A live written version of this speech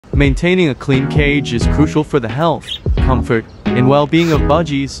maintaining a clean cage is crucial for the health, comfort, and well-being of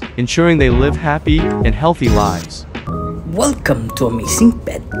budgies, ensuring they live happy and healthy lives. Welcome to Amazing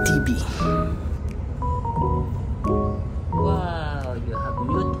Pet TV. Wow, you have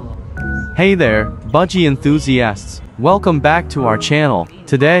new toys. Hey there, budgie enthusiasts. Welcome back to our channel.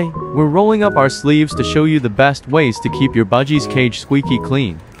 Today, we're rolling up our sleeves to show you the best ways to keep your budgie's cage squeaky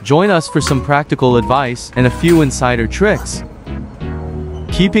clean. Join us for some practical advice and a few insider tricks.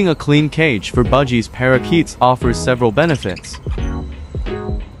 Keeping a clean cage for budgies' parakeets offers several benefits.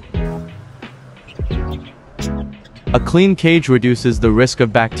 A clean cage reduces the risk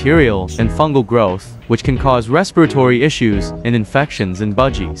of bacterial and fungal growth, which can cause respiratory issues and infections in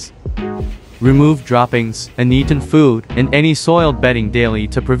budgies. Remove droppings, uneaten food, and any soiled bedding daily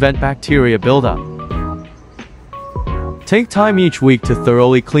to prevent bacteria buildup. Take time each week to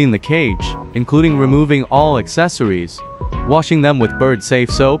thoroughly clean the cage, including removing all accessories, washing them with bird-safe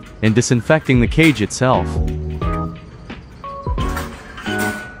soap, and disinfecting the cage itself.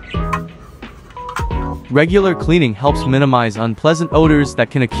 Regular cleaning helps minimize unpleasant odors that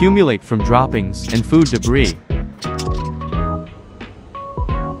can accumulate from droppings and food debris.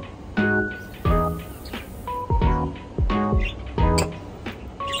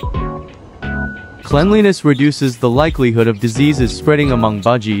 Cleanliness reduces the likelihood of diseases spreading among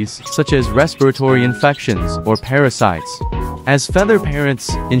budgies, such as respiratory infections or parasites. As feather parents,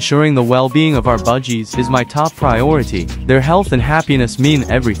 ensuring the well-being of our budgies is my top priority. Their health and happiness mean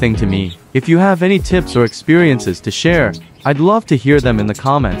everything to me. If you have any tips or experiences to share, I'd love to hear them in the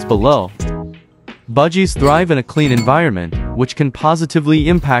comments below. Budgies thrive in a clean environment, which can positively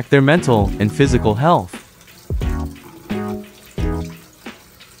impact their mental and physical health.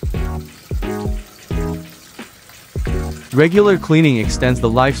 Regular cleaning extends the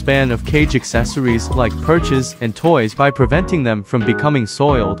lifespan of cage accessories like perches and toys by preventing them from becoming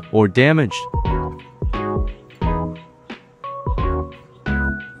soiled or damaged.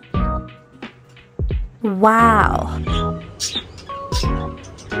 Wow!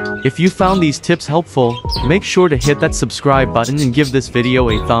 If you found these tips helpful, make sure to hit that subscribe button and give this video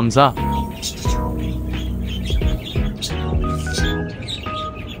a thumbs up.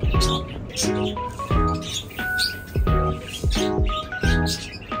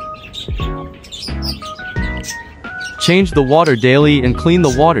 Change the water daily and clean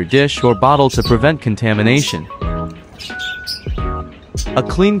the water dish or bottle to prevent contamination. A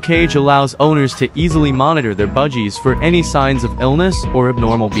clean cage allows owners to easily monitor their budgies for any signs of illness or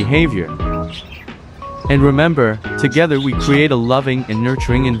abnormal behavior. And remember, together we create a loving and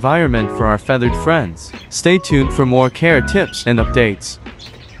nurturing environment for our feathered friends. Stay tuned for more care tips and updates.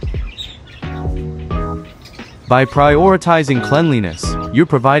 By prioritizing cleanliness, you're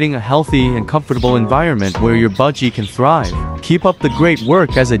providing a healthy and comfortable environment where your budgie can thrive. Keep up the great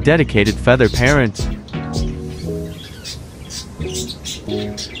work as a dedicated feather parent.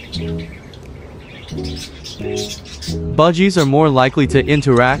 Budgies are more likely to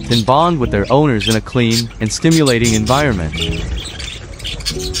interact and bond with their owners in a clean and stimulating environment.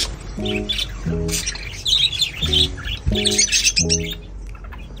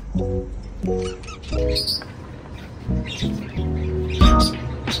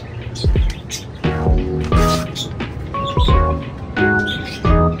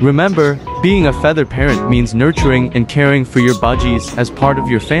 Remember, being a feather parent means nurturing and caring for your budgies as part of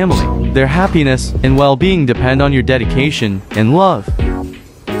your family. Their happiness and well-being depend on your dedication and love.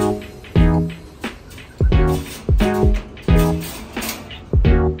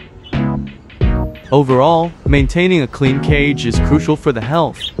 Overall, maintaining a clean cage is crucial for the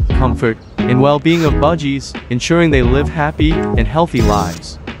health, comfort, and well-being of budgies, ensuring they live happy and healthy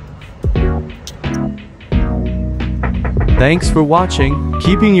lives. Thanks for watching.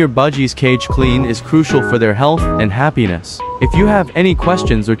 Keeping your budgie's cage clean is crucial for their health and happiness. If you have any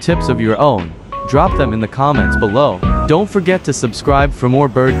questions or tips of your own, drop them in the comments below. Don't forget to subscribe for more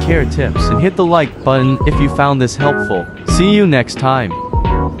bird care tips and hit the like button if you found this helpful. See you next time.